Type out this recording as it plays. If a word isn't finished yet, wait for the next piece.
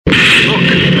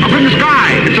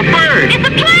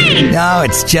No,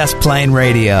 it's Just Plain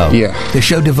Radio. Yeah. The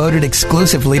show devoted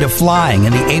exclusively to flying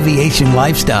and the aviation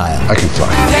lifestyle. I can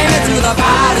fly. Take me to the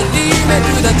pilot, lead me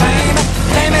to the train.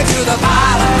 Take me to the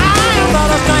pilot, I'm not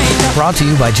a stranger. Brought to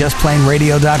you by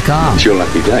JustPlaneRadio.com. It's your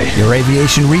lucky day. Your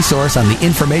aviation resource on the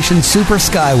information super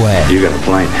skyway. You got a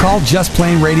plane. Call Just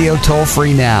Plain Radio toll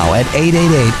free now at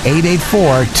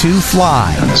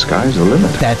 888-884-2FLY. And the sky's the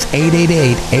limit. That's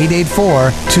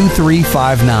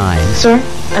 888-884-2359. Sir,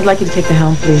 I'd like you to take the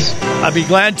helm, please. I'd be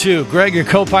glad to. Greg, your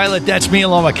co-pilot, that's me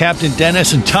along with Captain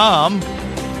Dennis and Tom.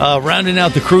 Rounding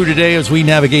out the crew today as we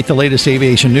navigate the latest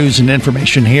aviation news and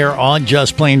information here on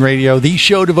Just Plain Radio, the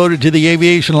show devoted to the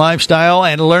aviation lifestyle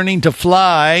and learning to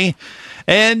fly.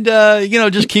 And,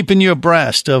 just keeping you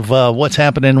abreast of what's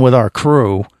happening with our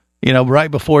crew.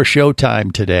 Right before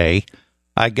showtime today,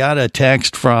 I got a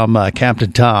text from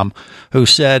Captain Tom who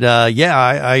said,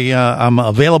 I'm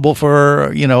available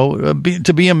for,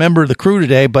 to be a member of the crew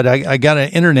today, but I got an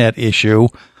internet issue.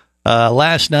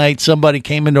 Last night, somebody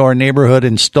came into our neighborhood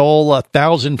and stole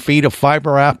 1,000 feet of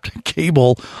fiber optic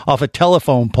cable off a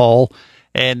telephone pole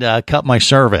and cut my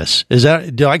service.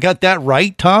 Do I got that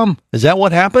right, Tom? Is that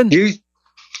what happened? You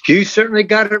certainly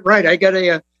got it right. I got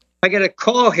a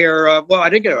call here. I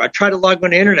didn't get it. I tried to log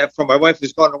on the internet from my wife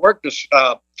who's going to work. Just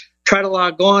try to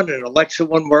log on, and Alexa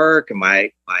wouldn't work, and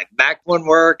my Mac wouldn't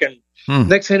work. And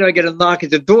next thing I know, I get a knock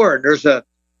at the door, and there's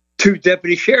two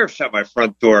deputy sheriffs at my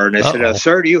front door. And I said,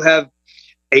 sir, do you have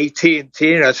AT&T?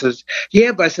 And I says,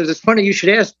 yeah, but I says, it's funny you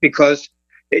should ask because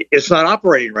it's not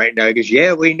operating right now. He goes,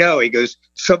 yeah, we know. He goes,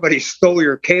 somebody stole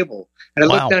your cable. And I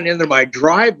looked down the end of my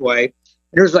driveway, and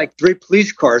there's like 3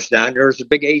 police cars down. There's a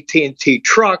big AT&T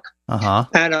truck.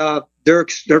 And they're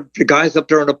the guys up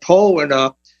there on the pole. And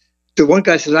the one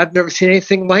guy says, I've never seen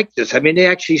anything like this. I mean, they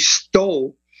actually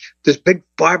stole this big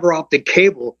fiber optic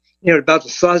cable, about the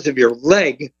size of your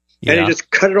leg. And he just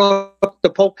cut it off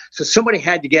the pole. So somebody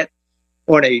had to get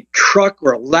on a truck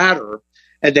or a ladder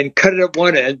and then cut it at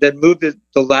one end, then move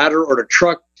the ladder or the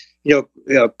truck,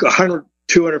 100,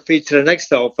 200 feet to the next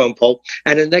telephone pole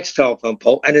and the next telephone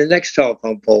pole and the next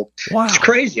telephone pole. Wow. It's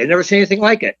crazy. I've never seen anything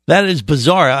like it. That is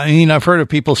bizarre. I mean, I've heard of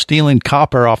people stealing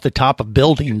copper off the top of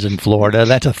buildings in Florida.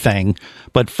 That's a thing.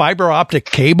 But fiber optic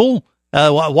cable?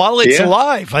 While it's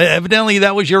live, evidently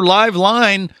that was your live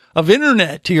line of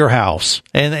internet to your house,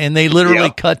 and they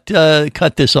literally cut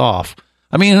this off.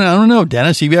 I mean, I don't know,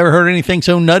 Dennis, have you ever heard anything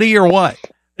so nutty or what?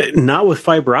 Not with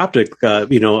fiber optic.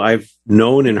 I've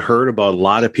known and heard about a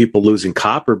lot of people losing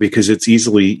copper because it's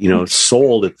easily,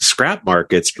 sold at the scrap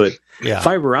markets. But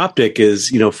fiber optic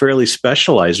is, fairly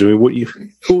specialized. I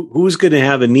mean, who's going to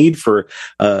have a need for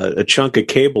a chunk of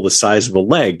cable the size of a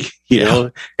leg?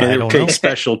 And it takes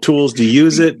special tools to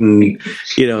use it, and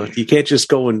you can't just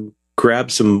go and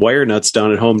grab some wire nuts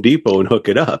down at Home Depot and hook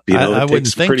it up. I it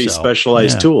takes pretty so.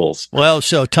 specialized tools. Well,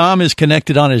 so Tom is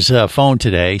connected on his phone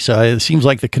today, so it seems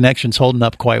like the connection's holding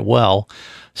up quite well.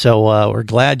 So we're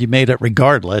glad you made it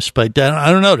regardless. But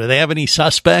I don't know. Do they have any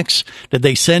suspects? Did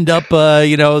they send up,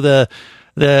 the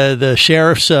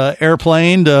sheriff's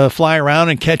airplane to fly around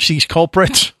and catch these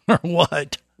culprits or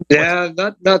what? Yeah,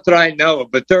 not that I know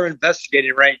of, but they're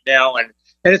investigating right now. And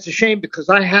it's a shame because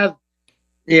I have,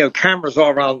 cameras all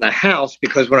around the house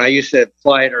because when I used to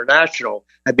fly international,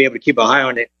 I'd be able to keep an eye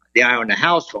on the eye on the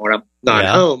house when I'm not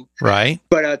home. Right.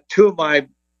 But 2 of my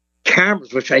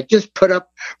cameras, which I just put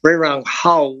up right around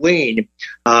Halloween,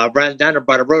 ran down there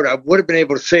by the road. I would have been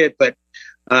able to see it, but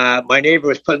my neighbor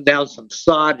was putting down some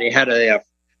sod and he had a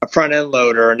front end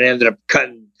loader and they ended up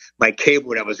cutting my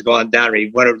cable that was going down.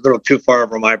 He went a little too far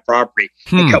over my property.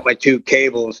 He cut my 2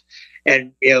 cables.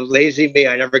 And, lazy me,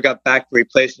 I never got back to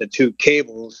replacing the 2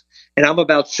 cables. And I'm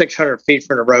about 600 feet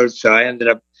from the road. So I ended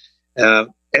up,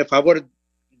 if I would have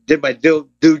did my due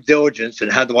diligence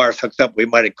and had the wires hooked up, we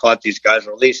might have caught these guys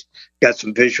or at least got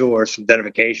some visual or some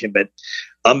identification. But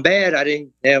I'm bad. I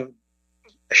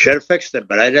should have fixed it,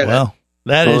 but I didn't. Well,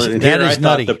 that is I nutty.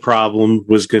 Thought the problem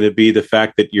was going to be the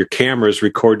fact that your cameras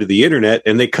record to the internet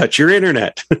and they cut your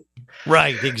internet.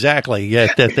 Right, exactly.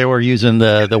 Yeah, that they were using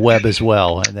the web as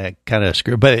well, and that kind of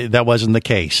screwed. But that wasn't the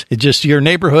case. It just your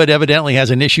neighborhood evidently has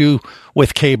an issue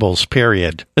with cables.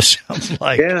 Period. It sounds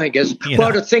like. Yeah, I guess.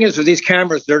 Well, the thing is with these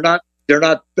cameras, they're not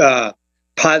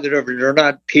piloted over. They're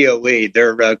not PoE.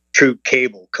 They're true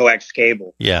cable, coax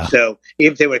cable. Yeah. So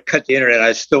even if they would cut the internet,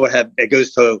 I still would have. It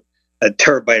goes to a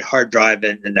terabyte hard drive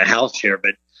in the house here,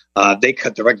 but. They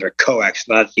cut the regular coax,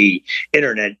 not the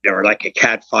internet or like a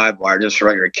Cat5 wire, just a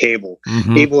regular cable.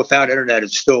 Mm-hmm. Even without internet,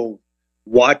 it still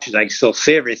watches. I can still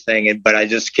see everything, but I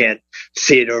just can't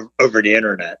see it over the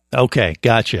internet. Okay,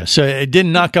 gotcha. So it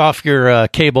didn't knock off your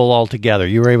cable altogether.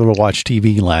 You were able to watch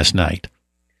TV last night.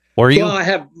 Were you? Well, I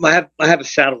have a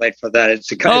satellite for that.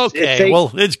 It's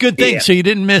it's a good thing. Yeah. So you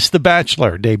didn't miss the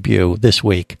Bachelor debut this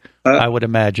week, I would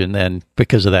imagine, then,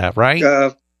 because of that,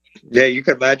 right? Yeah, you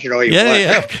can imagine all you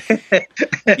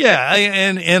want. Yeah.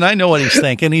 And I know what he's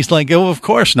thinking. He's like, oh, of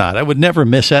course not. I would never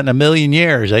miss that in a million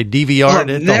years. I DVR'd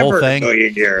it, the whole thing. Never in a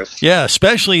million years. Yeah,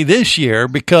 especially this year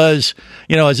because,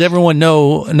 as everyone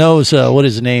knows, what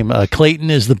is his name? Clayton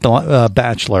is the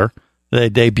Bachelor. They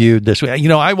debuted this week.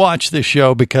 I watched this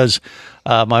show because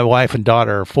my wife and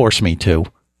daughter forced me to.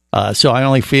 So I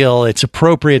only feel it's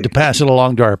appropriate to pass it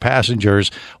along to our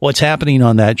passengers what's happening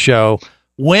on that show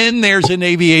when there's an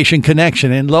aviation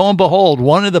connection. And lo and behold,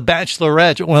 one of the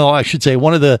bachelorettes, well, I should say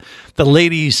one of the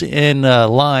ladies in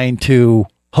line to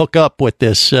hook up with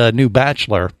this new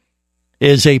bachelor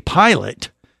is a pilot.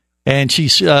 And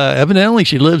she's evidently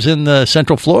she lives in the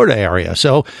Central Florida area.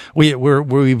 So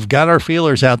we've got our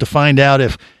feelers out to find out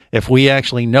if we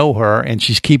actually know her, and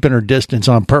she's keeping her distance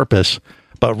on purpose.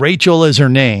 But Rachel is her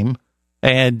name,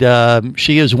 and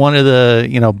she is one of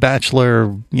the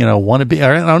Bachelor wannabe.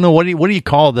 I don't know what do you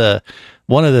call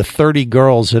one of the 30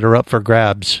 girls that are up for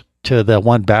grabs to the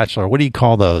one Bachelor. What do you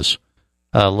call those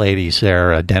ladies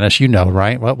there, Dennis? You know,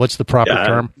 right? What's the proper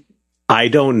term? I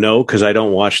don't know because I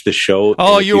don't watch the show.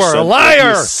 Oh, you are a liar!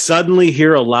 You suddenly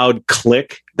hear a loud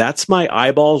click. That's my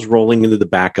eyeballs rolling into the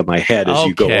back of my head as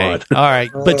you go on. All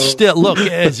right, but still, look,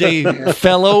 as a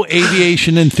fellow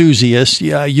aviation enthusiast,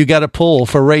 you got to pull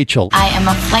for Rachel. I am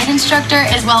a flight instructor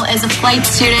as well as a flight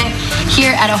student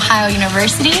here at Ohio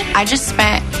University. I just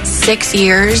spent 6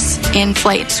 years in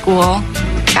flight school.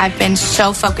 I've been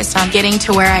so focused on getting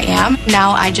to where I am.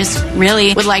 Now I just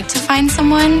really would like to find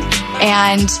someone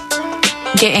and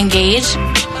get engaged.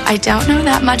 I don't know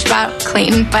that much about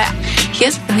Clayton, but he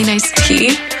has really nice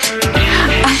teeth.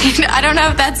 I don't know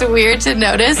if that's weird to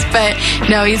notice, but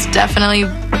no, he's definitely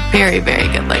very, very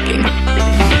good looking.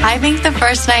 I think the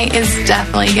first night is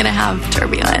definitely going to have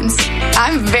turbulence.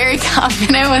 I'm very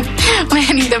confident with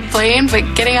landing the plane,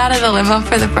 but getting out of the limo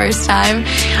for the first time,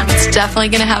 it's definitely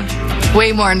going to have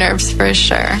way more nerves for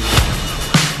sure.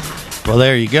 Well,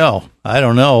 there you go. I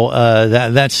don't know.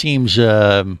 That seems...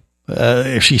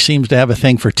 she seems to have a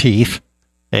thing for teeth,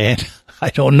 and I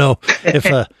don't know if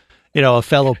a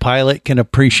fellow pilot can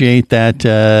appreciate that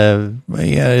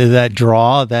that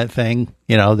draw, that thing,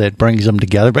 that brings them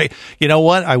together. But you know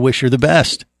what? I wish her the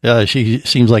best. She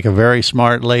seems like a very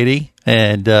smart lady,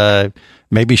 and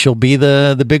maybe she'll be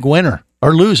the big winner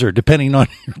or loser, depending on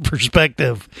your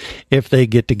perspective, if they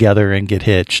get together and get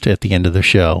hitched at the end of the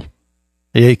show.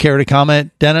 You care to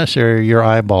comment, Dennis, or are your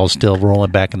eyeballs still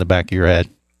rolling back in the back of your head?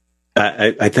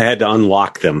 I had to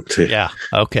unlock them. Yeah.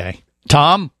 Okay.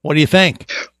 Tom, what do you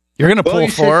think? You're going to pull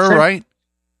for her, right?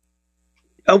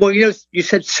 Oh, well, you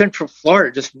said Central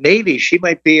Florida. Just maybe she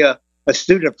might be a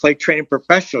student of flight training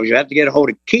professional. You have to get a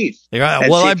hold of Keith.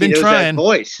 Well, I've been trying.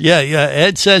 Voice. Yeah.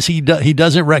 Ed says he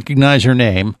doesn't recognize her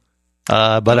name,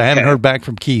 but I haven't heard back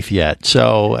from Keith yet.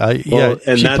 So,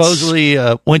 she supposedly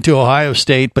went to Ohio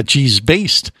State, but she's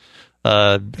based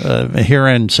here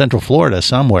in Central Florida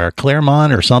somewhere,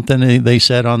 Claremont or something. They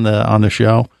said on the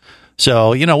show.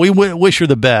 So we wish her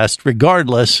the best,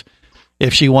 regardless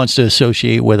if she wants to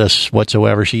associate with us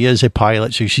whatsoever. She is a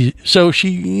pilot, so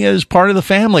she is part of the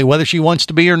family, whether she wants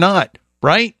to be or not.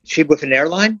 Right? She with an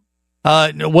airline?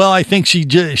 Well, I think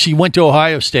she went to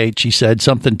Ohio State. She said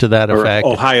something to that effect.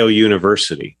 Ohio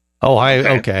University.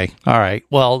 Okay. All right.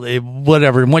 Well,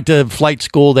 whatever. Went to flight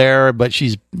school there, but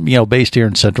she's, based here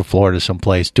in Central Florida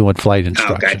someplace doing flight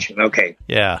instruction. Oh, gotcha. Okay.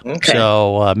 Yeah. Okay.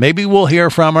 So maybe we'll hear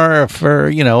from her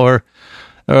or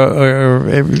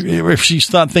if she's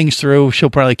thought things through,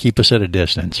 she'll probably keep us at a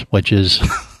distance, which is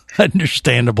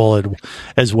understandable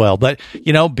as well. But,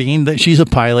 being that she's a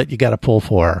pilot, you got to pull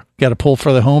for her. Got to pull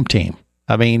for the home team.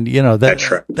 I mean,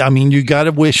 that's right. I mean, you got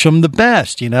to wish them the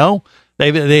best,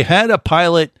 They had a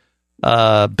pilot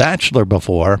Bachelor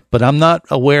before, but I'm not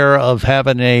aware of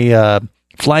having a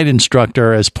flight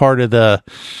instructor as part of the.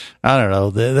 I don't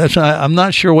know. I'm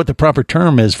not sure what the proper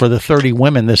term is for the 30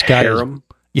 women this guy. Harem.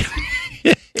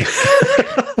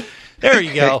 There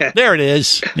you go. There it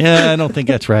is. Yeah, I don't think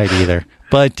that's right either.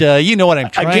 But you know what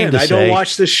I'm trying to say. I don't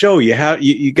watch the show. You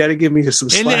got to give me some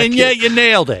slack. And yet you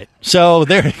nailed it. So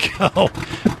there you go.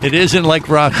 It isn't like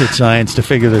rocket science to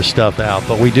figure this stuff out,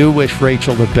 but we do wish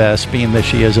Rachel the best, being that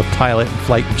she is a pilot and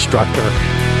flight instructor.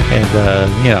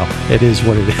 And, it is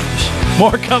what it is.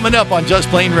 More coming up on Just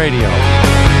Plain Radio.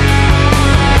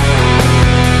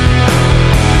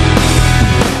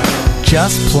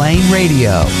 Just Plain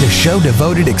Radio, the show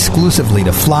devoted exclusively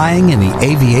to flying and the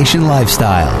aviation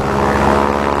lifestyle.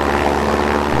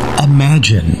 A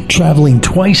Imagine traveling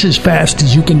twice as fast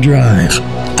as you can drive.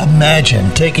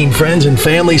 Imagine taking friends and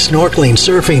family snorkeling,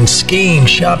 surfing, skiing,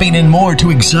 shopping, and more to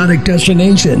exotic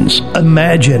destinations.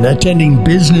 Imagine attending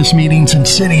business meetings in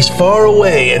cities far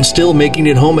away and still making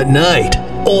it home at night.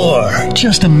 Or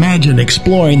just imagine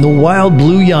exploring the wild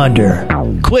blue yonder.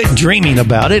 Quit dreaming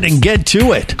about it and get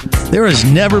to it. There has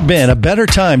never been a better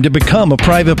time to become a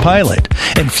private pilot,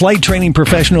 and Flight Training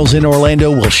Professionals in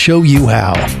Orlando will show you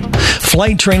how.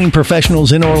 Flight Training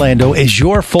Professionals in Orlando is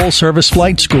your full-service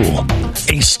flight school.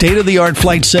 A state-of-the-art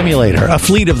flight simulator, a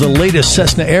fleet of the latest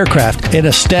Cessna aircraft, and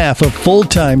a staff of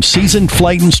full-time seasoned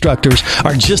flight instructors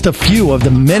are just a few of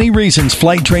the many reasons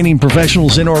Flight Training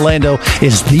Professionals in Orlando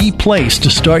is the place to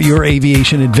start your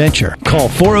aviation adventure. Call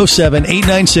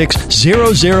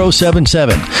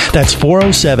 407-896-0077. That's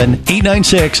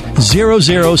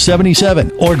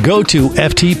 407-896-0077. Or go to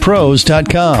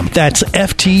ftpros.com. That's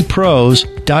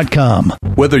ftpros.com.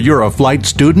 Whether you're a flight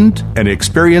student, an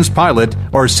experienced pilot,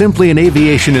 or simply an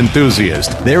aviation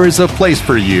enthusiast, there is a place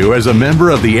for you as a member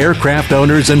of the Aircraft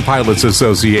Owners and Pilots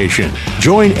Association.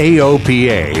 Join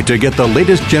AOPA to get the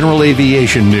latest general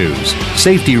aviation news,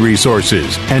 safety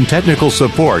resources, and technical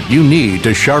support you need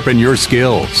to sharpen your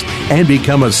skills and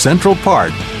become a central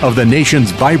part of the nation's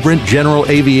vibrant general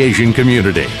aviation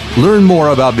community. Learn more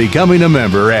about becoming a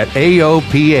member at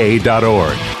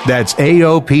AOPA.org. That's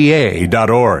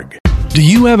AOPA.org. Do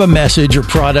you have a message or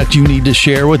product you need to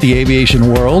share with the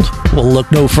aviation world? Well, look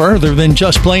no further than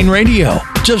Just Plain Radio.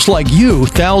 Just like you,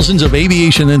 thousands of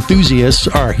aviation enthusiasts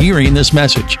are hearing this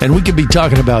message, and we could be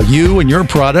talking about you and your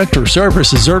product or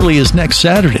service as early as next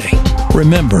Saturday.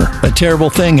 Remember, a terrible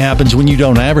thing happens when you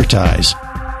don't advertise.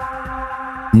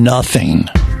 Nothing.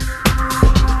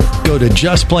 Go to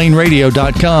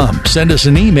justplainradio.com, send us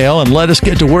an email, and let us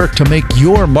get to work to make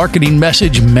your marketing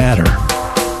message matter.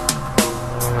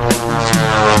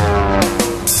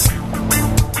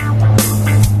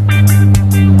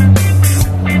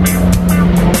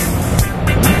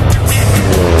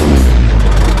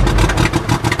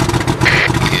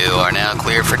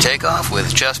 For takeoff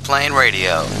with Just Plain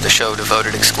Radio, the show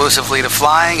devoted exclusively to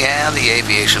flying and the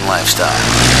aviation lifestyle.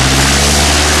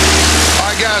 All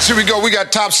right, guys, here we go. We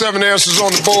got top 7 answers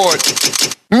on the board.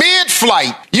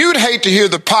 Mid-flight, you'd hate to hear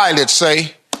the pilot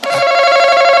say,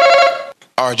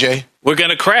 RJ, we're going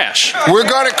to crash. We're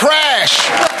going to crash.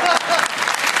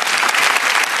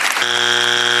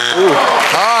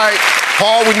 All right,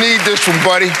 Paul, we need this one,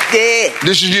 buddy. Yeah.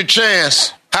 This is your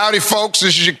chance. Howdy, folks.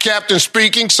 This is your captain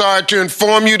speaking. Sorry to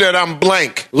inform you that I'm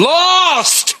blank.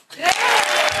 Lost!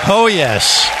 Oh,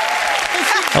 yes.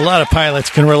 A lot of pilots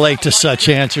can relate to such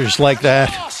answers like that.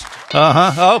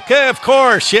 Uh-huh. Okay, of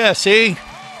course. Yeah, see?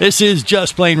 This is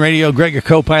Just Plain Radio. Greg, your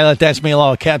co-pilot. That's me,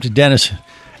 along with Captain Dennis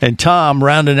and Tom,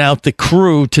 rounding out the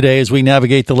crew today as we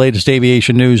navigate the latest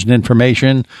aviation news and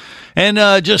information. And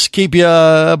just keep you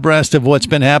abreast of what's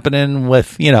been happening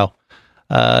with,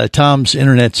 Tom's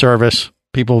internet service.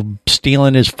 People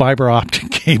stealing his fiber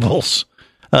optic cables.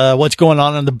 What's going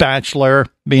on The Bachelor,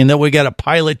 being that we got a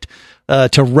pilot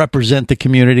to represent the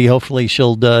community. Hopefully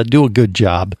she'll do a good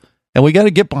job. And we got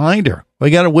to get behind her. We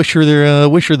got to wish her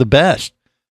the best.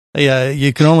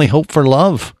 You can only hope for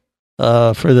love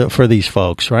for these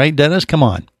folks, right? Dennis, come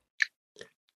on.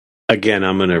 Again,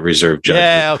 I'm going to reserve judgment.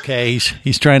 Yeah, okay.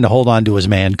 He's trying to hold on to his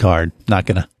man card. Not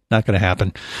gonna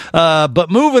happen. But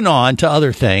moving on to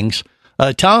other things.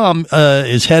 Tom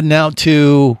is heading out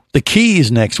to the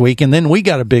Keys next week, and then we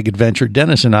got a big adventure.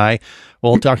 Dennis and I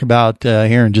will talk about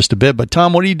here in just a bit. But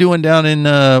Tom, what are you doing down in?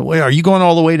 Are you going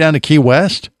all the way down to Key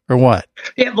West or what?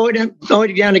 Yeah, going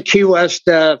down to Key West.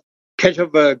 Catch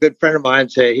up a good friend of mine.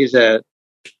 He's a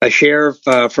sheriff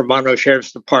from Monroe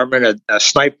Sheriff's Department, a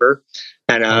sniper,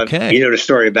 and you know the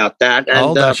story about that.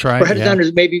 And, that's right. We're headed down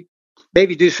to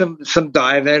maybe do some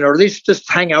diving, or at least just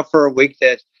hang out for a week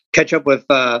to catch up with.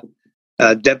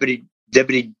 Deputy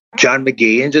John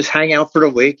McGee, and just hang out for the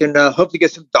week and hope to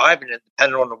get some diving in,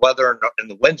 depending on the weather and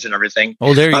the winds and everything.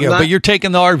 Oh, there you go. But you're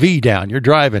taking the RV down. You're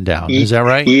driving down. Is that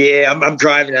right? Yeah, I'm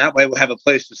driving that way. We'll have a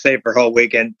place to stay for a whole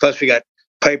weekend. Plus, we got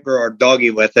Piper, our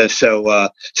doggie, with us. So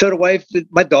the wife,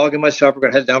 my dog, and myself are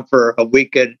going to head down for a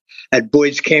weekend at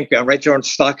Boyd's Campground right there on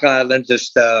Stock Island.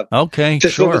 Just a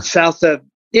little bit south of.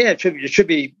 Yeah, it should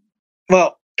be.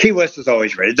 Well, Key West is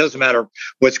always great. It doesn't matter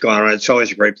what's going on. It's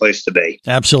always a great place to be.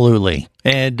 Absolutely.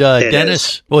 And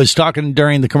Dennis was talking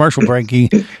during the commercial break.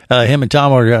 Him and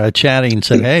Tom were chatting and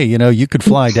said, hey, you could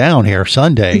fly down here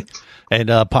Sunday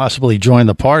and possibly join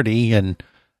the party. And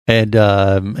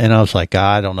I was like,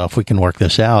 I don't know if we can work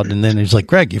this out. And then he's like,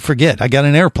 Greg, you forget. I got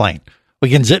an airplane. We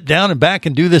can zip down and back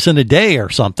and do this in a day or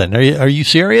something. Are you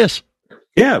serious?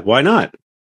 Yeah, why not?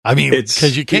 I mean,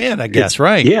 because you can, I guess,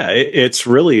 right? Yeah, it's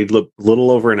really a little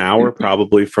over an hour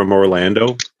probably from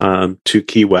Orlando to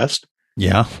Key West.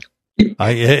 Yeah. We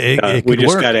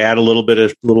just got to add a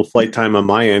little flight time on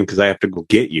my end because I have to go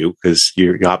get you because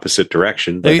you're the opposite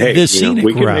direction. But hey,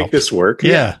 we can make this work.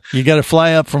 Yeah. You got to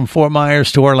fly up from Fort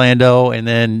Myers to Orlando and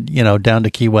then, down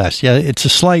to Key West. Yeah, it's a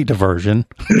slight diversion,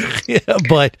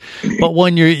 but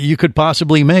one you could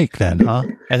possibly make then, huh?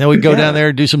 And then we go down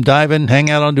there, do some diving,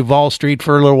 hang out on Duval Street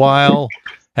for a little while,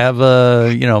 have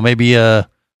maybe a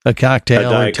cocktail,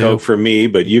 a Diet Coke for me,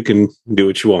 but you can do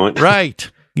what you want,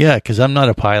 right? Yeah, because I'm not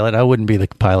a pilot. I wouldn't be the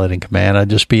pilot in command. I'd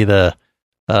just be the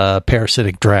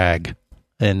parasitic drag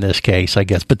in this case, I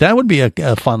guess. But that would be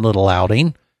a fun little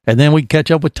outing. And then we'd catch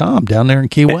up with Tom down there in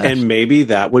Key West. And maybe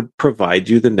that would provide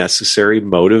you the necessary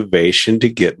motivation to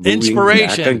get moving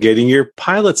back on getting your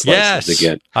pilot's license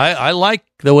again. I like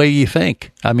the way you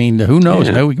think. I mean, who knows?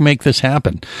 Maybe we can make this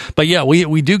happen. But yeah,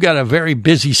 we do got a very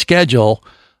busy schedule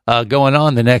going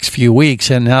on the next few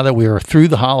weeks. And now that we are through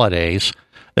the holidays,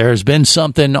 there's been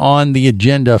something on the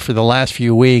agenda for the last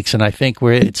few weeks, and I think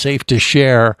it's safe to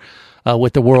share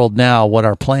with the world now what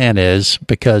our plan is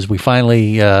because we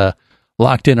finally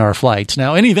locked in our flights.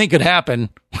 Now, anything could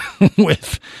happen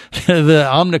with the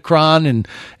Omicron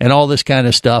and all this kind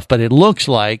of stuff, but it looks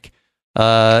like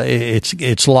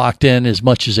it's locked in as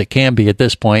much as it can be at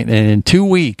this point. And in 2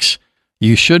 weeks,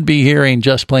 you should be hearing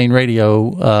Just Plain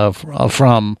Radio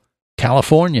from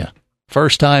California.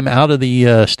 First time out of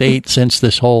the state since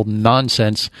this whole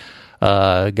nonsense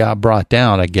got brought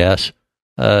down, I guess.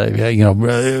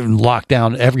 Lock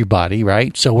down everybody,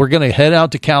 right? So we're going to head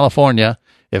out to California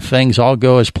if things all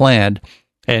go as planned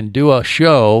and do a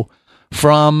show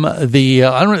from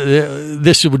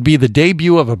this would be the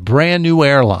debut of a brand new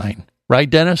airline, right,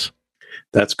 Dennis?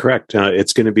 That's correct.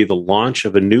 It's going to be the launch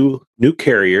of a new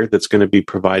carrier that's going to be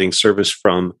providing service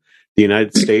from the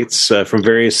United States, from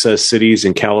various cities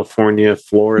in California,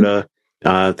 Florida,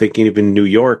 thinking even New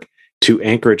York, to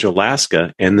Anchorage,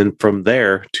 Alaska, and then from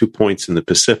there, 2 points in the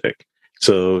Pacific.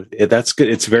 So that's good.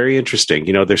 It's very interesting.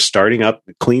 They're starting up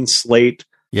a clean slate.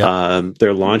 Yep.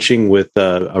 They're launching with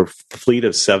a fleet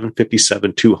of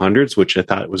 757-200s, which I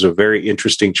thought was a very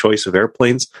interesting choice of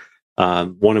airplanes.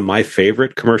 One of my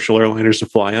favorite commercial airliners to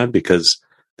fly on because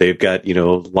they've got,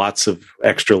 lots of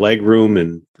extra leg room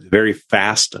and very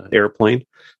fast airplane.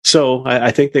 So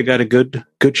I think they got a good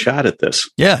shot at this.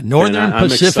 Yeah, Northern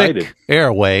Pacific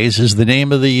Airways is the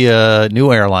name of the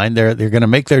new airline. They're going to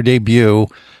make their debut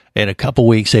in a couple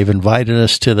weeks. They've invited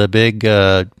us to the big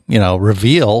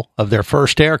reveal of their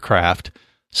first aircraft.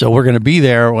 So we're going to be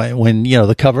there when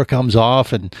the cover comes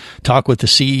off and talk with the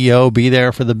CEO. Be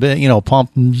there for the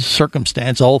pomp and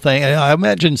circumstance, the whole thing. I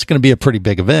imagine it's going to be a pretty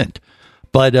big event.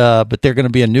 But they're going to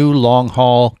be a new long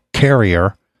haul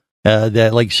carrier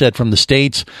that, like you said, from the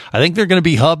States. I think they're going to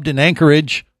be hubbed in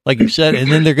Anchorage, like you said,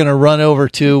 and then they're going to run over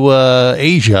to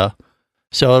Asia.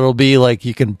 So it'll be like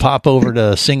you can pop over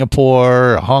to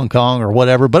Singapore, or Hong Kong, or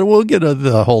whatever. But we'll get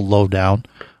the whole lowdown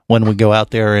when we go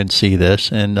out there and see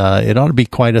this, and it ought to be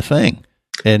quite a thing.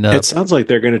 And it sounds like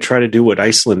they're going to try to do what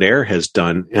Iceland Air has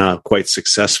done quite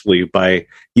successfully by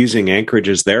using Anchorage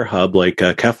as their hub, like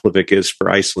Keflavik is for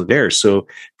Iceland Air. So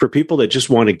for people that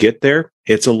just want to get there,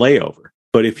 it's a layover.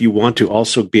 But if you want to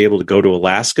also be able to go to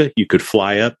Alaska, you could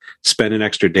fly up, spend an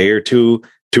extra day or two,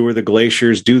 tour the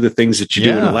glaciers, do the things that you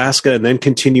do in Alaska, and then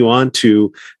continue on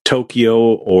to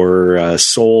Tokyo or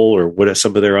Seoul or what are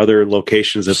some of their other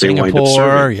locations that Singapore, they wind up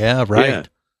serving. Yeah, right.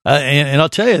 Yeah. And I'll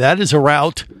tell you, that is a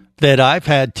route that I've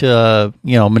had to,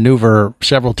 maneuver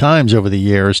several times over the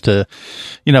years to,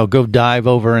 go dive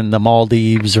over in the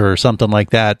Maldives or something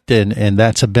like that. And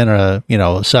that's been a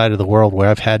side of the world where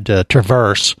I've had to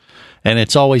traverse. And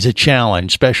it's always a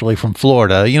challenge, especially from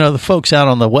Florida. The folks out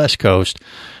on the West Coast,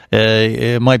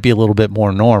 it might be a little bit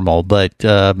more normal, but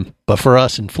for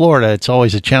us in Florida, it's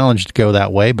always a challenge to go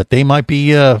that way. But they might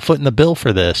be footing the bill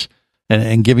for this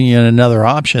and giving you another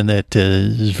option that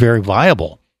is very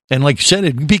viable. And like you said,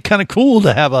 it'd be kind of cool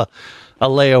to have a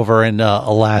layover in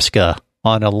Alaska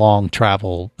on a long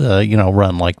travel,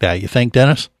 run like that. You think,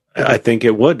 Dennis? I think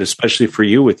it would, especially for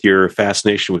you with your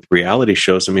fascination with reality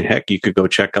shows. I mean, heck, you could go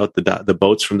check out the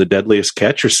boats from The Deadliest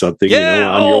Catch or something,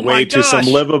 on your way to some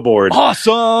liveaboard.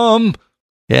 Awesome.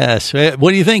 Yes.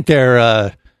 What do you think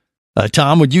there,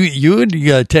 Tom? Would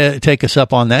you take us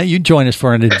up on that? You'd join us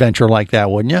for an adventure like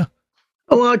that, wouldn't you?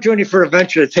 Oh, I'll join you for an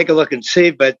adventure to take a look and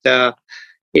see. But,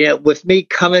 with me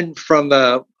coming from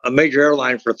a major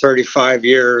airline for 35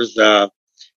 years, one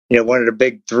of the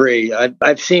big three,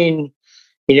 I've seen,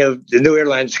 the new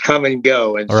airlines come and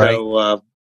go. And so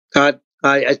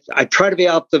I try to be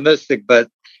optimistic, but,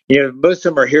 most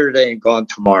of them are here today and gone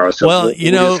tomorrow. So well, we'll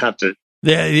just have to.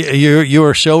 Yeah, you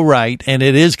are so right, and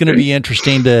it is going to be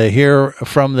interesting to hear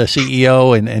from the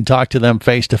CEO and talk to them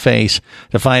face to face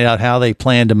to find out how they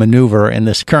plan to maneuver in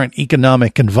this current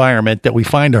economic environment that we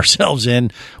find ourselves in,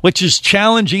 which is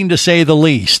challenging to say the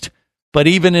least. But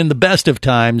even in the best of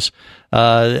times,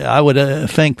 I would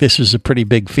think this is a pretty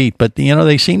big feat. But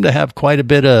they seem to have quite a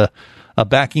bit of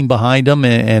backing behind them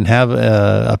and have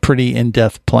a pretty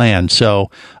in-depth plan. So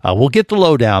we'll get the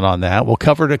lowdown on that. We'll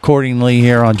cover it accordingly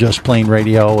here on Just Plain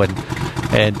Radio and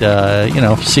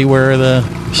see where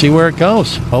it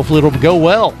goes. Hopefully it'll go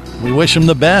well. We wish them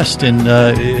the best, and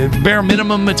bare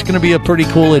minimum, it's going to be a pretty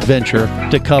cool adventure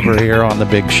to cover here on the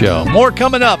big show. More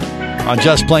coming up on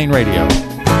Just Plain Radio.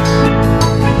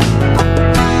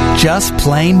 Just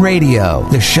Plain Radio,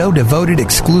 the show devoted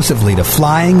exclusively to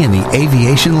flying and the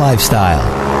aviation lifestyle.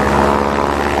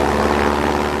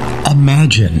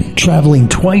 Imagine traveling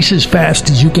twice as fast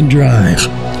as you can drive.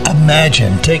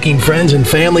 Imagine taking friends and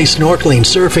family snorkeling,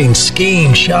 surfing,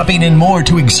 skiing, shopping, and more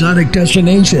to exotic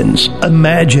destinations.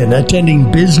 Imagine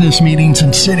attending business meetings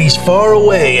in cities far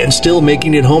away and still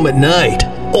making it home at night.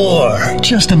 Or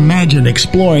just imagine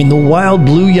exploring the wild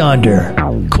blue yonder.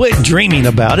 Quit dreaming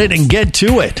about it and get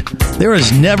to it. There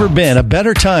has never been a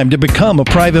better time to become a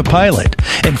private pilot,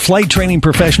 and Flight Training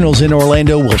Professionals in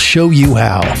Orlando will show you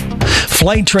how.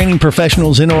 Flight Training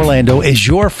Professionals in Orlando is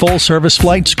your full-service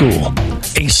flight school.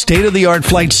 A state-of-the-art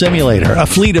flight simulator, a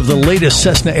fleet of the latest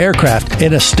Cessna aircraft,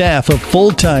 and a staff of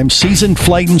full-time seasoned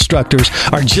flight instructors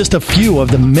are just a few of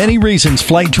the many reasons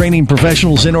Flight Training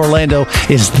Professionals in Orlando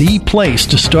is the place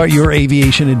to start your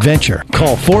aviation adventure.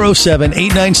 Call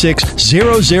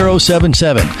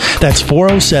 407-896-0077. That's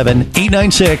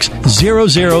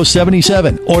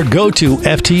 407-896-0077. Or go to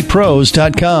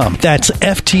ftpros.com. That's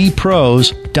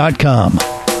ftpros.com.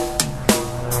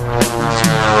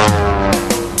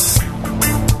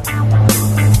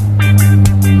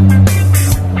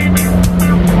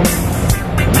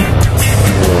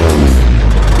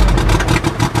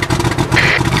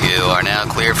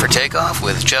 For takeoff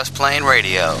with Just Plain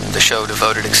Radio, the show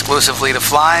devoted exclusively to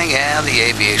flying and the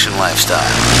aviation lifestyle.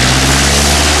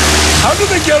 How do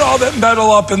they get all that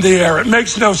metal up in the air? It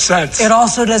makes no sense. It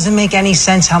also doesn't make any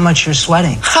sense how much you're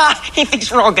sweating. Ha! He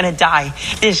thinks we're all gonna die.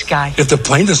 This guy. If the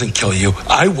plane doesn't kill you,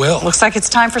 I will. Looks like it's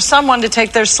time for someone to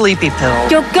take their sleepy pill.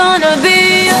 You're gonna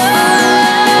be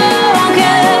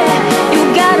okay.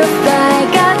 You gotta fly,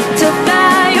 got to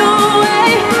fly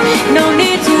away. No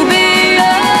need to be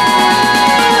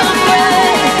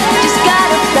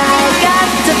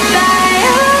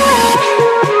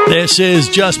This is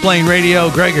Just Plain Radio.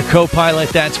 Greg, your co-pilot.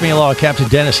 That's me, along with Captain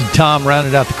Dennis and Tom,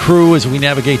 rounded out the crew as we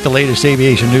navigate the latest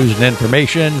aviation news and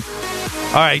information. All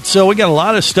right, so we got a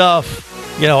lot of stuff,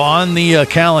 on the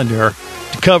calendar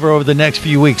to cover over the next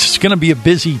few weeks. It's going to be a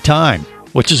busy time,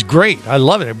 which is great. I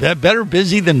love it. Better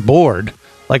busy than bored,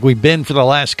 like we've been for the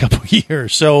last couple of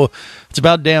years. So it's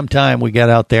about damn time we got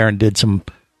out there and did some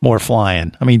more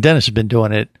flying. I mean, Dennis has been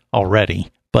doing it already,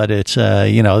 but it's,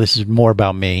 this is more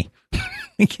about me.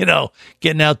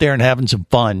 Getting out there and having some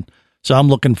fun. So I'm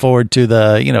looking forward to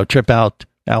the, trip out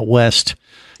west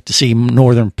to see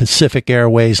Northern Pacific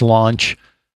Airways launch.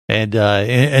 And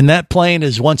that plane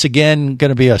is once again going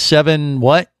to be a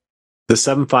The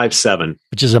 757,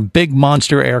 which is a big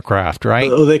monster aircraft,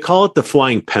 right? Oh, they call it the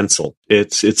Flying Pencil.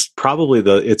 It's probably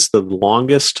the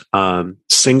longest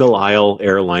single aisle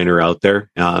airliner out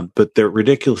there, but they're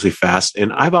ridiculously fast.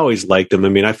 And I've always liked them. I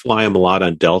mean, I fly them a lot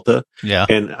on Delta,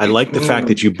 and I like the fact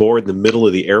that you board in the middle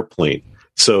of the airplane.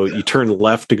 So you turn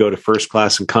left to go to first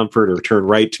class and comfort, or turn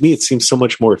right. To me, it seems so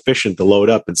much more efficient to load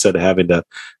up instead of having to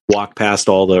walk past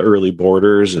all the early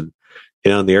boarders. And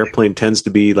the airplane tends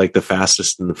to be like the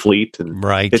fastest in the fleet, and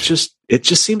right. It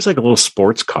just seems like a little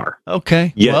sports car.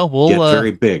 Okay, we'll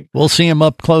very big. We'll see them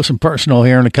up close and personal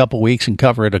here in a couple weeks and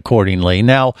cover it accordingly.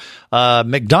 Now,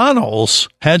 McDonald's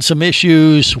had some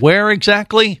issues. Where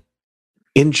exactly?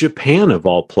 In Japan, of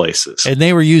all places, and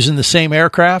they were using the same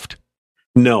aircraft.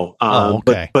 No,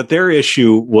 okay. but their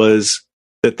issue was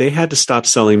that they had to stop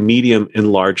selling medium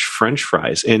and large French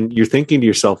fries. And you're thinking to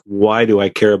yourself, why do I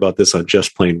care about this on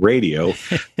Just Plain Radio?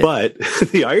 But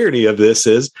the irony of this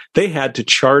is they had to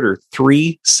charter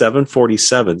 3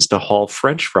 747s to haul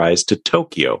French fries to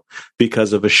Tokyo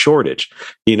because of a shortage.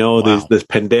 Wow. The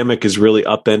pandemic has really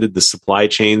upended the supply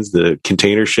chains. The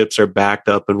container ships are backed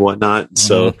up and whatnot. Mm-hmm.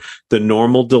 So the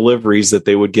normal deliveries that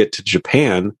they would get to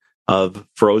Japan of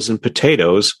frozen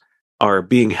potatoes are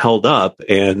being held up,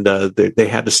 and they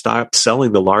had to stop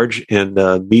selling the large and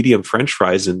medium French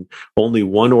fries, and only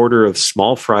one order of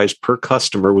small fries per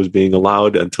customer was being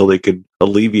allowed until they could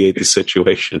alleviate the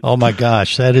situation. Oh my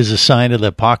gosh, that is a sign of the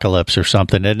apocalypse or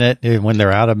something, isn't it? When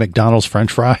they're out of McDonald's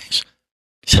French fries.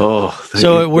 So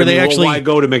were they actually? Why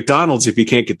go to McDonald's if you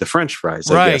can't get the French fries?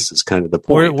 Right. I guess is kind of the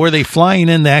point. Were they flying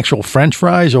in the actual French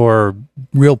fries or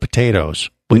real potatoes?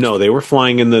 No, they were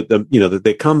flying in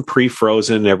they come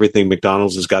pre-frozen. Everything.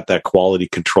 McDonald's has got that quality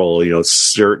control.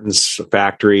 Certain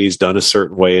factories done a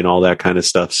certain way and all that kind of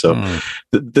stuff. So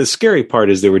the scary part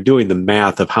is they were doing the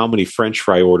math of how many French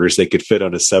fry orders they could fit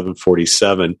on a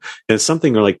 747, and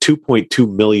something like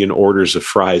 2.2 million orders of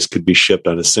fries could be shipped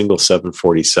on a single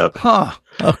 747. Huh.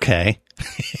 Okay.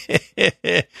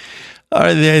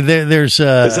 There's is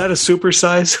that a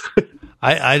supersize?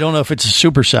 I don't know if it's a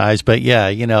supersize, but yeah,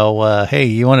 hey,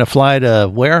 you want to fly to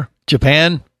where?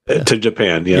 Japan? To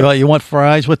Japan, yeah. You want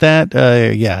fries with that?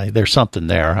 Yeah, there's something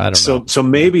there. I don't know. So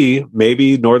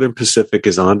maybe Northern Pacific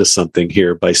is onto something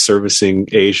here by servicing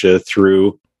Asia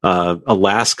through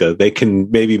Alaska. They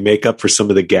can maybe make up for some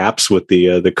of the gaps with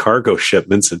the cargo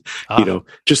shipments, and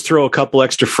just throw a couple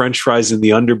extra French fries in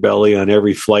the underbelly on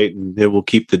every flight, and it will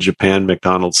keep the Japan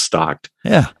McDonald's stocked.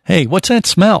 Yeah. Hey, what's that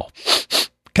smell?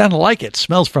 Kind of like it.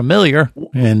 Smells familiar.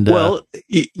 And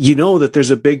you know that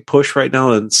there's a big push right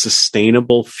now on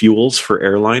sustainable fuels for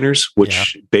airliners,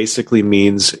 which basically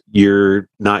means you're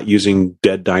not using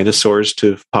dead dinosaurs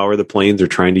to power the planes. They're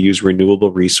trying to use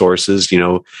renewable resources,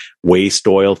 waste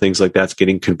oil, things like that's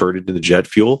getting converted to the jet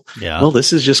fuel. Yeah. Well,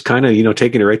 this is just kind of,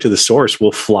 taking it right to the source.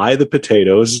 We'll fly the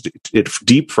potatoes,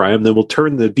 deep fry them, then we'll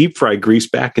turn the deep fry grease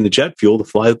back into jet fuel to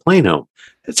fly the plane home.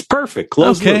 It's perfect.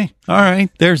 Closed loop. All right.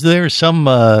 There's some,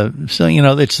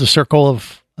 it's the circle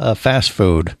of fast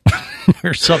food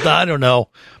or something. I don't know,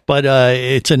 but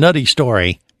it's a nutty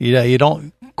story. You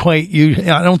don't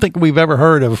I don't think we've ever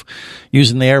heard of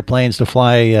using the airplanes to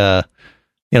fly,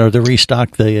 to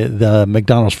restock the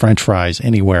McDonald's French fries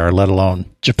anywhere, let alone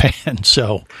Japan.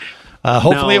 So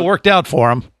hopefully it worked out for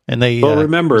them. And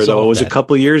remember, though, it was a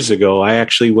couple years ago. I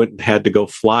actually went and had to go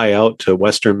fly out to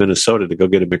Western Minnesota to go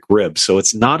get a McRib. So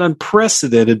it's not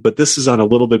unprecedented, but this is on a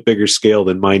little bit bigger scale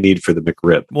than my need for the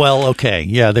McRib. Well, okay.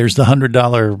 Yeah, there's the $100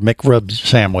 McRib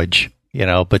sandwich,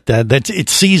 but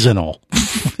it's seasonal.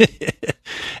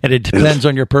 And it depends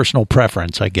on your personal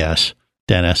preference, I guess,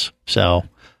 Dennis. So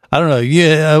I don't know.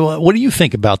 Yeah, what do you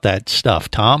think about that stuff,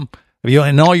 Tom?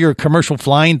 In all your commercial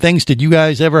flying things, did you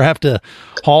guys ever have to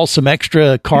haul some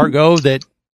extra cargo that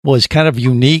was kind of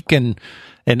unique and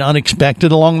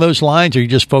unexpected along those lines, or you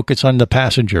just focus on the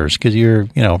passengers because you're,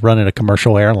 running a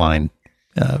commercial airline?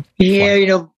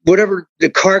 Whatever the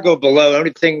cargo below,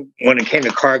 only thing when it came to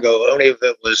cargo, only if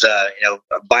it was, a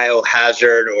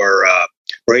biohazard or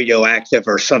radioactive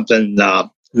or something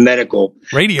medical.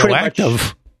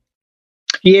 Radioactive?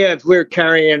 If we're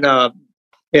carrying,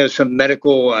 some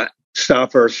medical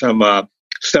stuff or some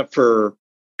stuff for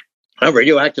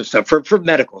radioactive stuff for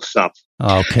medical stuff.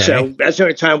 Okay. So that's the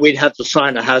only time we'd have to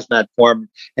sign a hazmat form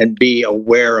and be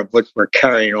aware of what we're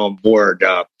carrying on board,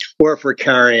 or if we're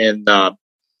carrying,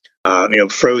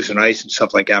 frozen ice and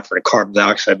stuff like that for the carbon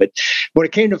dioxide. But when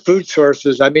it came to food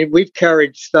sources, we've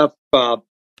carried stuff from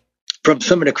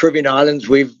some of the Caribbean islands.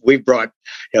 We've brought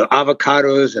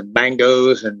avocados and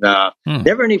mangoes and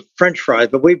never any French fries,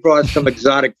 but we brought some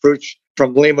exotic fruits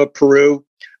from Lima, Peru.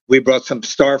 We brought some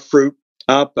star fruit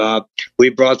up. We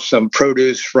brought some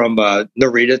produce from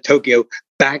Narita, Tokyo,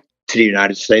 back to the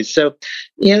United States. So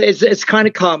it's kind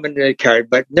of common to carry,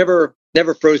 but never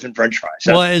frozen French fries.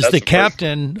 Well, as the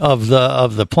captain of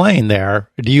the plane there,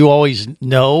 do you always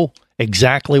know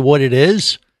exactly what it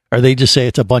is? Or they just say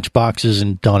it's a bunch of boxes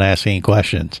and don't ask any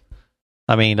questions?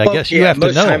 I guess you have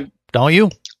to know, don't you?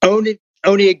 Only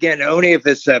if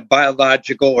it's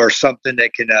biological or something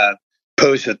that can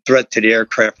pose a threat to the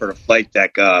aircraft or the flight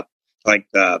deck, like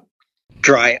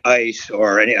dry ice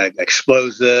or any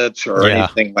explosives or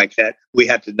anything like that. We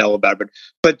have to know about it.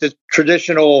 But the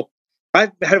traditional,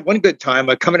 I had one good time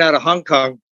coming out of Hong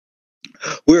Kong.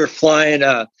 We were flying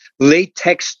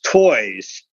latex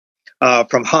toys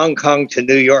from Hong Kong to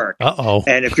New York. Uh-oh.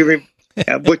 And if you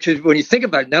which is, when you think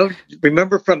about it now,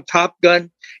 remember from Top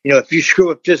Gun, if you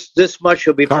screw up just this much,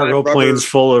 you'll be cargo planes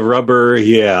full of rubber.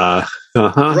 Yeah.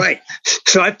 Uh-huh. Right.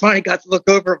 So I finally got to look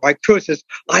over at my crew and says,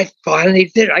 I finally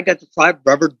did it. I got to fly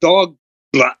rubber dog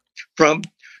from,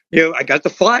 I got to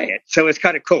fly it. So it's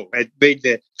kind of cool. It made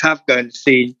the Top Gun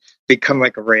scene become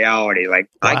like a reality. Like,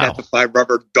 wow. I got to fly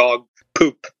rubber dog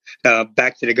poop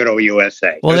back to the good old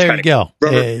USA. Well, there you go.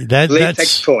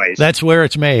 Latex toys. That's where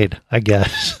it's made, I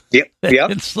guess. Yep.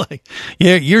 It's like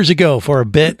years ago for a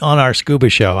bit on our scuba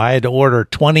show, I had to order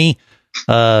 20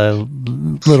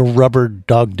 little rubber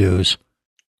dog doos.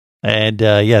 And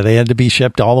they had to be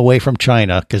shipped all the way from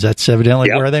China because that's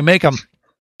evidently where they make them.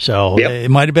 So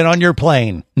it might have been on your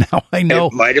plane. Now I know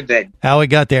it might have been how it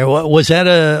got there. Was that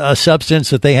a substance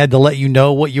that they had to let you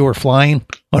know what you were flying,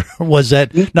 or was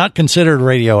that not considered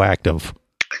radioactive?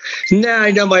 No, I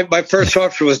know my first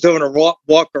officer was doing a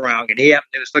walk around, and he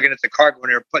was looking at the cargo when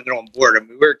they were putting it on board. I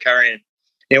mean, we were carrying,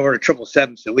 we're a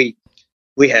 777, so we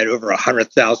had over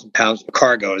 100,000 pounds of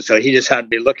cargo. So he just had to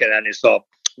be looking at it, and he saw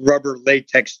rubber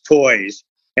latex toys,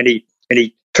 and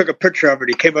he took a picture of it.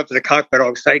 He came up to the cockpit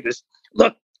all excited. He goes,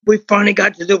 "Look, we finally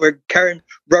got to do. We're carrying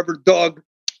rubber dog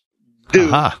dude."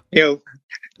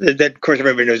 Then of course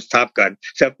everybody knows Top Gun,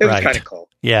 so it was kind of cool.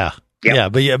 Yeah,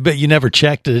 but you never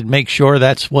checked to make sure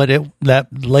that's what that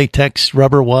latex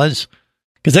rubber was,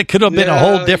 because that could have been a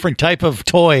whole different type of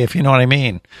toy, if you know what I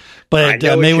mean. But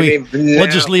maybe we'll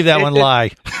just leave that one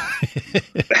lie.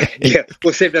 Yeah,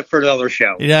 we'll save that for another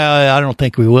show. Yeah, I don't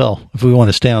think we will. If we want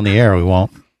to stay on the air, we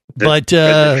won't. That's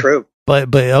true.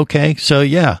 But okay, so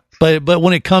yeah. But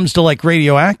when it comes to like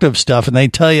radioactive stuff, and they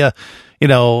tell you,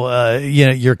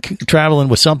 you're traveling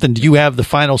with something, do you have the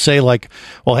final say? Like,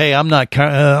 well, hey, I'm not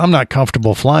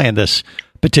comfortable flying this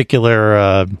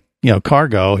particular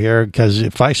cargo here, because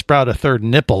if I sprout a third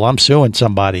nipple, I'm suing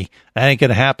somebody. That ain't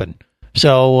gonna happen.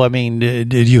 So, I mean,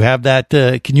 did you have that?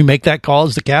 Can you make that call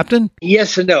as the captain?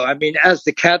 Yes and no. I mean, as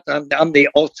the captain, I'm the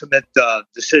ultimate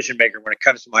decision maker when it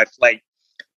comes to my flight.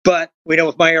 But we know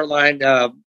with my airline,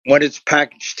 when it's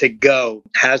packaged to go,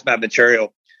 hazmat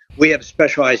material, we have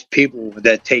specialized people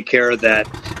that take care of that.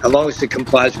 As long as it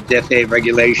complies with the FAA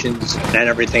regulations and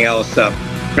everything else,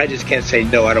 I just can't say,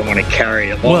 no, I don't want to carry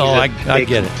it. I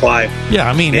get it. Yeah,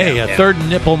 I mean, a third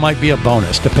nipple might be a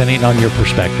bonus, depending on your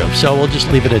perspective. So we'll just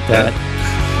leave it at that.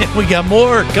 We got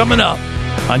more coming up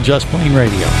on Just Plain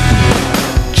Radio.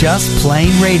 Just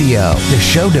Plain Radio, the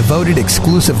show devoted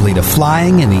exclusively to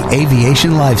flying and the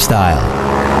aviation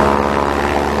lifestyle.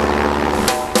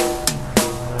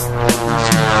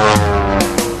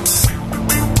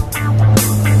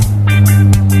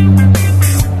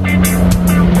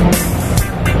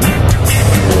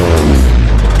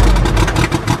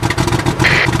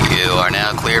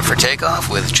 Takeoff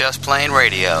with Just Plain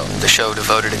Radio, the show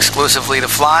devoted exclusively to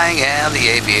flying and the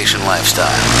aviation lifestyle.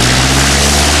 I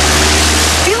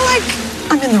feel like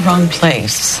I'm in the wrong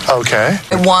place. Okay.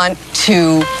 I want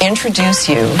to introduce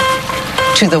you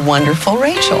to the wonderful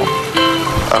Rachel.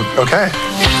 Okay.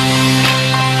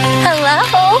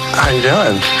 Hello. How you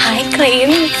doing? Hi,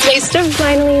 Clayton. It's nice to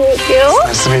finally meet you.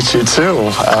 Nice to meet you, too.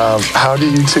 How do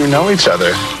you two know each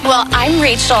other? Well, I'm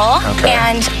Rachel,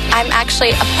 and I'm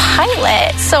actually a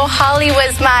pilot. So Holly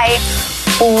was my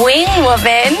wing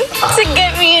woman to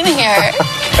get me in here.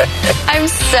 I'm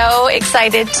so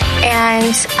excited,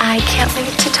 and I can't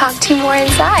wait to talk to you more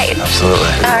inside.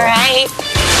 Absolutely. All right.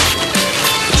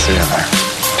 Good seeing you there.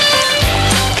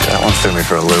 Okay, that one threw me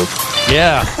for a loop.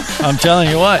 Yeah, I'm telling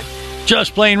you what.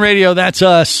 Just Plain Radio, that's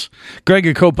us. Greg,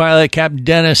 your co-pilot, Captain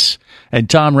Dennis, and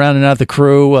Tom rounding out the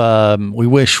crew. We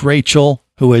wish Rachel,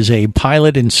 who is a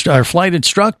pilot and flight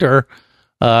instructor,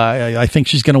 I think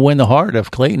she's going to win the heart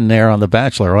of Clayton there on The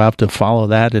Bachelor. We'll have to follow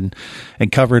that and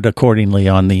cover it accordingly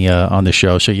on the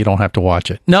show, so you don't have to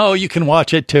watch it. No, you can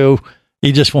watch it too.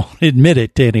 You just won't admit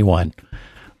it to anyone.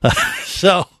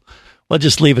 So we'll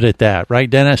just leave it at that, right,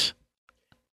 Dennis?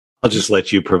 I'll just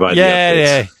let you provide the updates.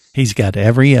 Yeah. He's got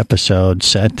every episode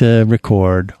set to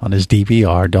record on his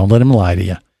DVR. Don't let him lie to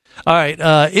you. All right.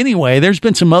 Anyway, there's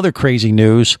been some other crazy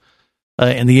news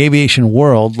in the aviation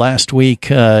world. Last week,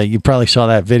 you probably saw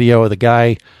that video of the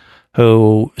guy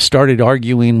who started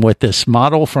arguing with this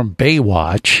model from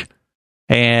Baywatch.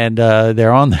 And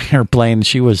they're on the airplane.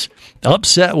 She was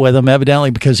upset with him,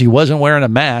 evidently, because he wasn't wearing a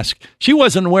mask. She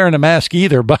wasn't wearing a mask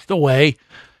either, by the way.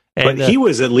 And, but he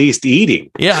was at least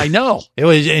eating. Yeah, I know. It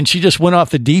was, and she just went off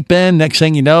the deep end. Next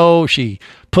thing you know, she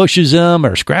pushes him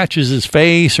or scratches his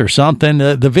face or something.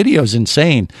 The video's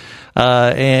insane.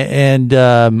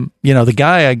 The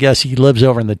guy, I guess he lives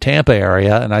over in the Tampa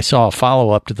area, and I saw a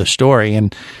follow-up to the story,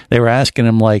 and they were asking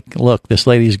him, like, look, this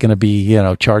lady's going to be,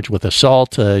 charged with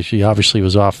assault. She obviously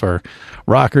was off her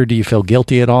rocker. Do you feel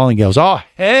guilty at all? And he goes, oh,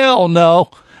 hell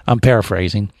no. I'm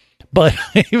paraphrasing. But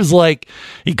he was like,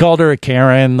 he called her a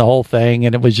Karen, the whole thing.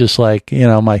 And it was just like,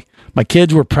 my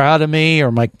kids were proud of me,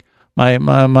 or my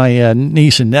My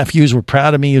niece and nephews were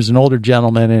proud of me. He was an older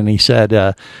gentleman, and he said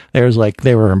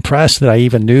they were impressed that I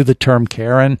even knew the term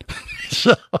Karen.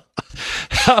 So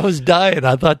I was dying.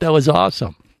 I thought that was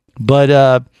awesome. But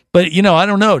I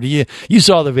don't know. You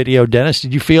saw the video, Dennis?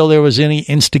 Did you feel there was any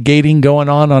instigating going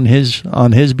on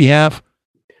his behalf?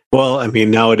 Well, I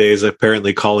mean, nowadays,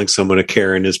 apparently calling someone a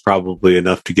Karen is probably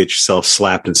enough to get yourself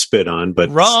slapped and spit on. But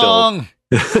wrong.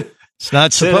 Still, it's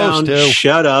not supposed to.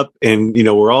 Shut up, and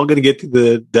we're all going to get to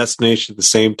the destination at the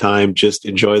same time. Just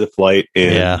enjoy the flight,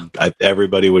 and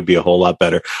everybody would be a whole lot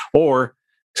better. Or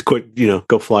quit,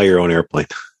 go fly your own airplane.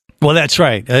 Well, that's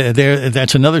right.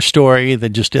 That's another story that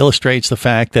just illustrates the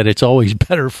fact that it's always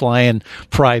better flying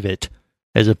private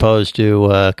as opposed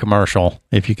to commercial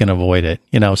if you can avoid it.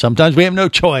 Sometimes we have no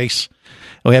choice.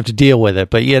 We have to deal with it.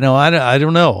 But, I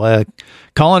don't know.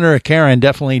 Calling her a Karen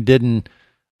definitely didn't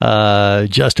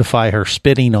justify her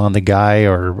spitting on the guy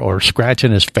or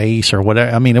scratching his face or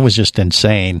whatever. I mean, it was just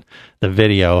insane, the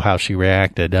video, how she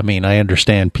reacted. I mean, I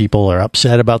understand people are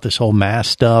upset about this whole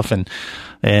mask stuff and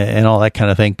all that kind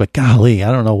of thing, but golly,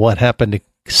 I don't know what happened to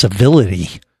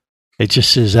civility. It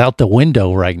just is out the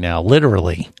window right now,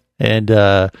 literally. And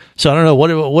so I don't know.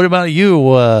 What about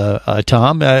you,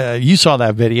 Tom? You saw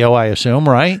that video, I assume,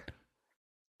 right?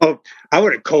 Oh, I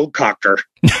would have cold cocked her.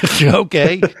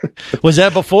 Okay. Was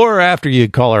that before or after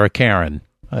you'd call her a Karen?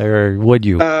 Or would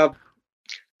you?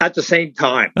 At the same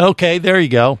time. Okay, there you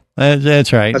go.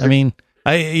 That's right. I mean,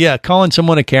 calling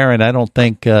someone a Karen, I don't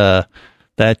think that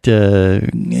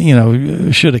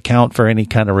should account for any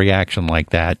kind of reaction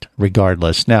like that,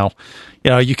 regardless. Now,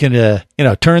 you can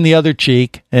turn the other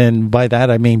cheek, and by that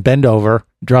I mean bend over,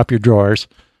 drop your drawers.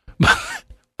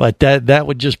 But that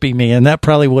would just be me, and that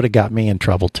probably would have got me in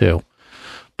trouble too.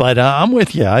 But I'm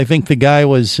with you. I think the guy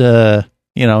was,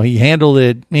 he handled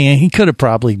it. Man, he could have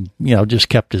probably, just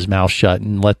kept his mouth shut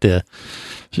and let the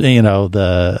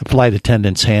flight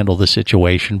attendants handle the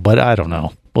situation. But I don't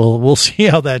know. We'll see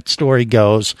how that story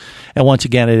goes. And once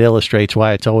again, it illustrates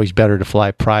why it's always better to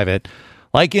fly private.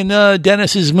 Like in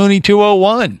Dennis's Mooney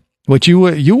 201, which you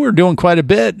were doing quite a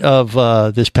bit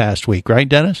of this past week, right,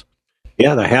 Dennis?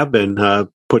 Yeah, I have been.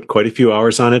 Put quite a few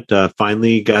hours on it.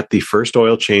 Finally got the first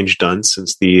oil change done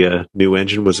since the new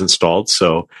engine was installed.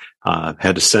 So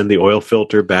had to send the oil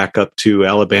filter back up to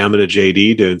Alabama to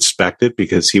JD to inspect it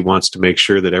because he wants to make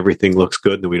sure that everything looks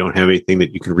good and that we don't have anything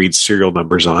that you can read serial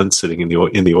numbers on sitting in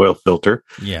the oil filter.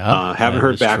 Yeah, haven't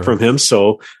heard back from him,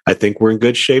 so I think we're in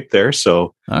good shape there.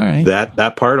 So all right.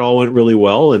 that part all went really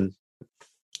well. And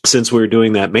since we were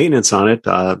doing that maintenance on it,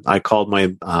 I called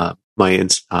my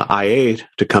IA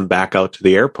to come back out to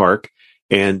the air park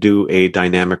and do a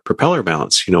dynamic propeller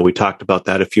balance. We talked about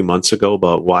that a few months ago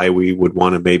about why we would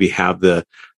want to maybe have the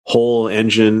whole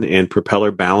engine and propeller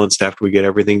balanced after we get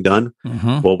everything done.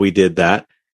 Mm-hmm. Well, we did that.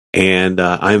 And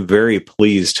I'm very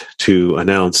pleased to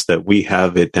announce that we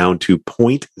have it down to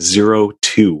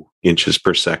 0.02 inches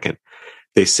per second.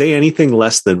 They say anything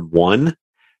less than 1,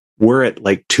 we're at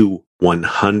like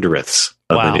 2/100ths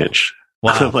of an inch.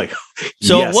 Wow. I'm like,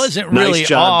 so yes, it wasn't really nice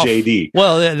job, off. JD.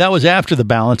 Well, that was after the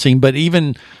balancing, but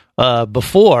even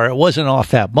before, it wasn't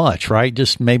off that much, right?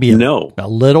 Just maybe a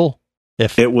little.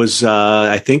 If it was,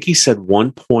 I think he said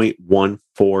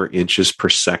 1.14 inches per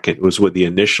second was with the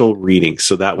initial reading.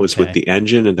 So that was with the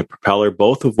engine and the propeller,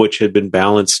 both of which had been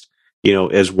balanced,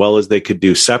 as well as they could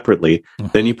do separately. Mm-hmm.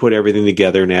 Then you put everything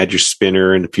together and add your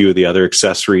spinner and a few of the other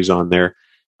accessories on there.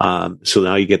 So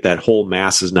now you get that whole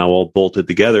mass is now all bolted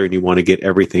together and you want to get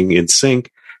everything in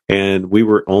sync. And we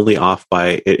were only off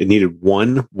by, it needed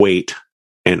 1 weight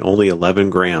and only 11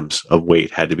 grams of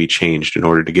weight had to be changed in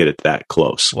order to get it that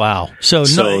close. Wow. So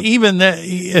even that,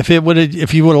 if you would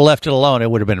have left it alone,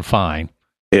 it would have been fine.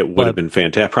 It would have been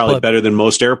fantastic. Probably better than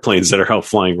most airplanes that are out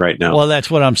flying right now. Well, that's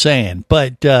what I'm saying.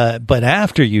 But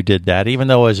after you did that, even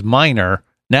though it was minor,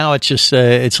 now it's just,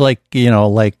 it's like,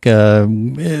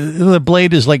 the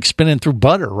blade is like spinning through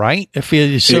butter, right?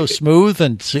 It's so smooth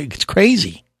and it's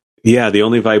crazy. Yeah. The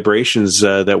only vibrations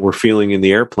that we're feeling in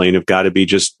the airplane have got to be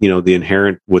just, the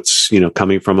inherent, what's,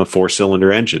 coming from a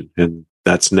 4-cylinder engine. And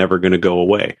that's never going to go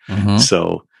away. Mm-hmm.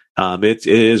 So it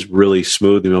is really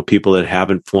smooth. People that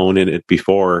haven't flown in it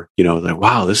before, they're like,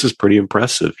 wow, this is pretty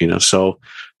impressive, so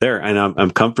there, and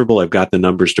I'm comfortable. I've got the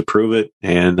numbers to prove it,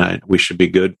 and we should be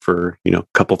good for, a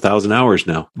couple thousand hours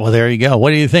now. Well, there you go.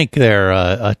 What do you think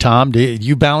there, Tom? Did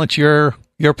you balance your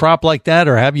prop like that,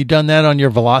 or have you done that on your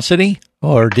Velocity,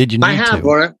 or did you need to? I have.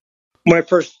 When I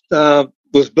first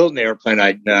was building the airplane,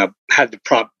 I had the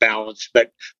prop balanced,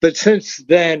 but since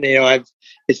then,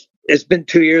 it's been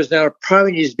 2 years now. It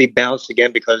probably needs to be balanced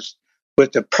again because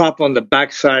with the prop on the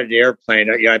backside of the airplane.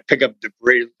 I pick up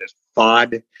debris, this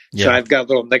FOD. Yeah. So I've got a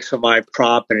little mix of my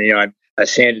prop, and I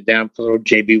sanded down, put a little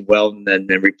JB weld, and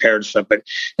then repaired stuff. But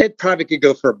it probably could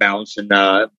go for a bounce. And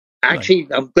actually,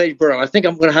 I'm glad you brought it on. I think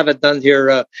I'm going to have it done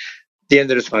here the end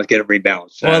of this month, get it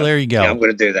rebalanced. Well, there you go. Yeah, I'm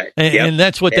going to do that. And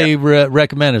that's what they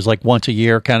recommend is like once a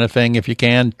year kind of thing, if you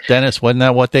can. Dennis, wasn't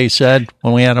that what they said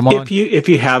when we had them on? If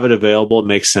you have it available, it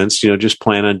makes sense. Just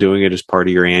plan on doing it as part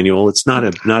of your annual. It's not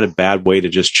a bad way to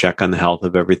just check on the health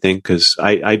of everything, because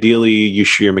ideally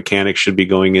your mechanic should be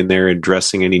going in there and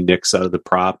dressing any nicks out of the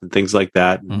prop and things like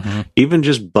that. Mm-hmm. Even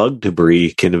just bug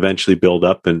debris can eventually build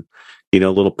up, and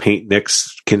little paint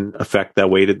nicks can affect that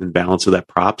weight and balance of that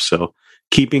prop. So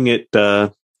keeping it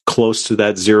close to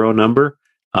that zero number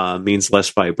means less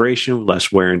vibration, less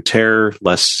wear and tear,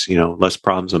 less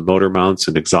problems on motor mounts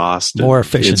and exhaust, more and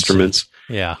efficiency. Instruments.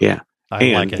 Yeah.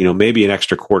 And like it. Maybe an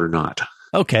extra quarter knot.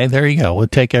 Okay, there you go. We'll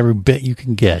take every bit you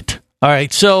can get. All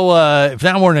right. So if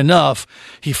that weren't enough,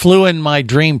 he flew in my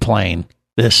dream plane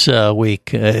this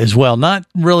week as well. Not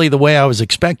really the way I was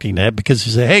expecting it, because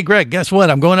he said, "Hey, Greg, guess what?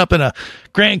 I'm going up in a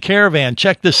Grand Caravan.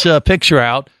 Check this picture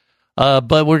out.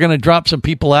 But we're going to drop some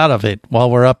people out of it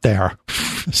while we're up there."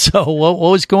 So what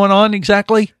was going on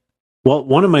exactly? Well,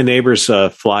 one of my neighbors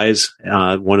flies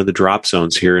one of the drop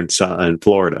zones here in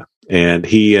Florida, and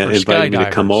he invited me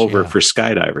to come over for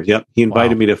skydivers. Yep. He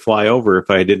invited me to fly over if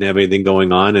I didn't have anything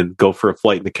going on and go for a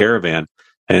flight in the Caravan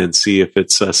and see if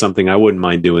it's something I wouldn't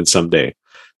mind doing someday.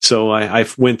 So I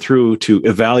went through to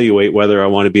evaluate whether I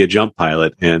want to be a jump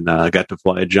pilot, and I got to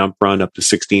fly a jump run up to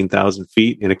 16,000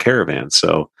 feet in a Caravan.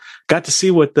 So got to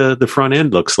see what the front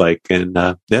end looks like, and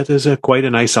that is quite a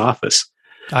nice office.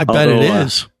 I bet it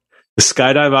is. The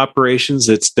skydive operations,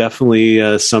 it's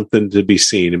definitely something to be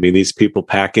seen. I mean, these people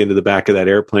pack into the back of that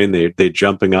airplane. They're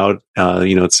jumping out,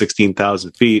 at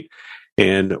 16,000 feet,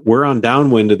 and we're on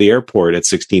downwind of the airport at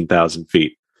 16,000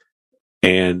 feet.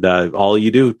 And all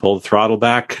you do, pull the throttle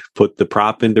back, put the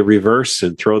prop into reverse,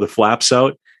 and throw the flaps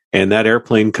out, and that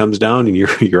airplane comes down, and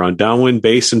you're on downwind,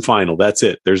 base, and final. That's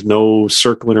it. There's no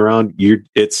circling around. You're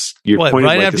pointed right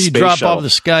like after a you space drop shuttle. off the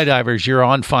skydivers, you're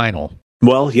on final.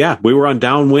 Well, yeah, we were on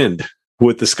downwind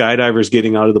with the skydivers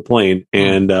getting out of the plane,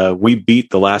 and we beat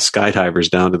the last skydivers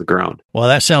down to the ground. Well,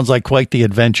 that sounds like quite the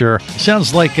adventure.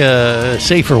 Sounds like a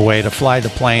safer way to fly the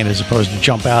plane as opposed to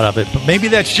jump out of it, but maybe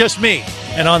that's just me.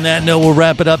 And on that note, we'll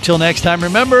wrap it up till next time.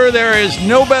 Remember, there is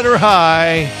no better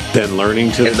high than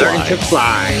learning to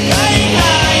fly.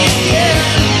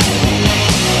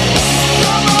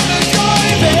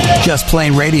 Just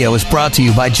Plain Radio is brought to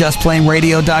you by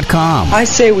JustPlainRadio.com. I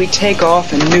say we take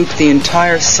off and nuke the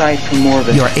entire site from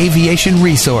orbit. Your aviation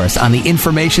resource on the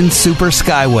information super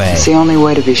skyway. It's the only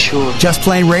way to be sure. Just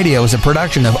Plain Radio is a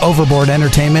production of Overboard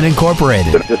Entertainment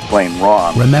Incorporated. It's just plain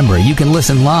wrong. Remember, you can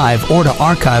listen live or to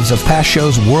archives of past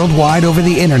shows worldwide over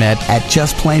the internet at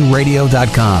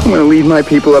JustPlainRadio.com. I'm going to leave my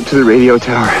people up to the radio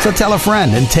tower. So tell a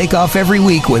friend and take off every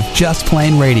week with Just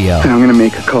Plain Radio. And I'm going to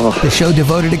make a call. The show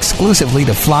devoted exclusively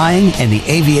to flying and the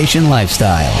aviation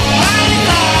lifestyle.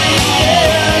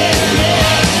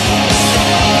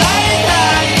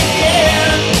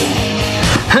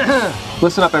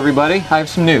 Listen up, everybody. I have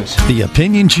some news. The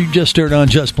opinions you just heard on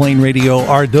Just Plain Radio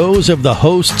are those of the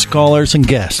hosts, callers, and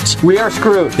guests. We are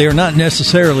screwed. They are not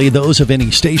necessarily those of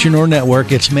any station or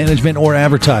network, its management, or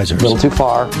advertisers. A little too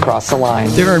far. Cross the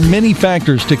line. There are many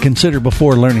factors to consider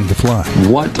before learning to fly.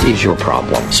 What is your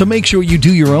problem? So make sure you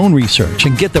do your own research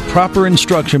and get the proper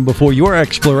instruction before your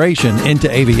exploration into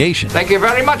aviation. Thank you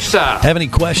very much, sir. Have any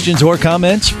questions or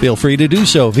comments? Feel free to do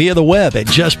so via the web at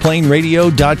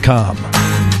JustPlainRadio.com.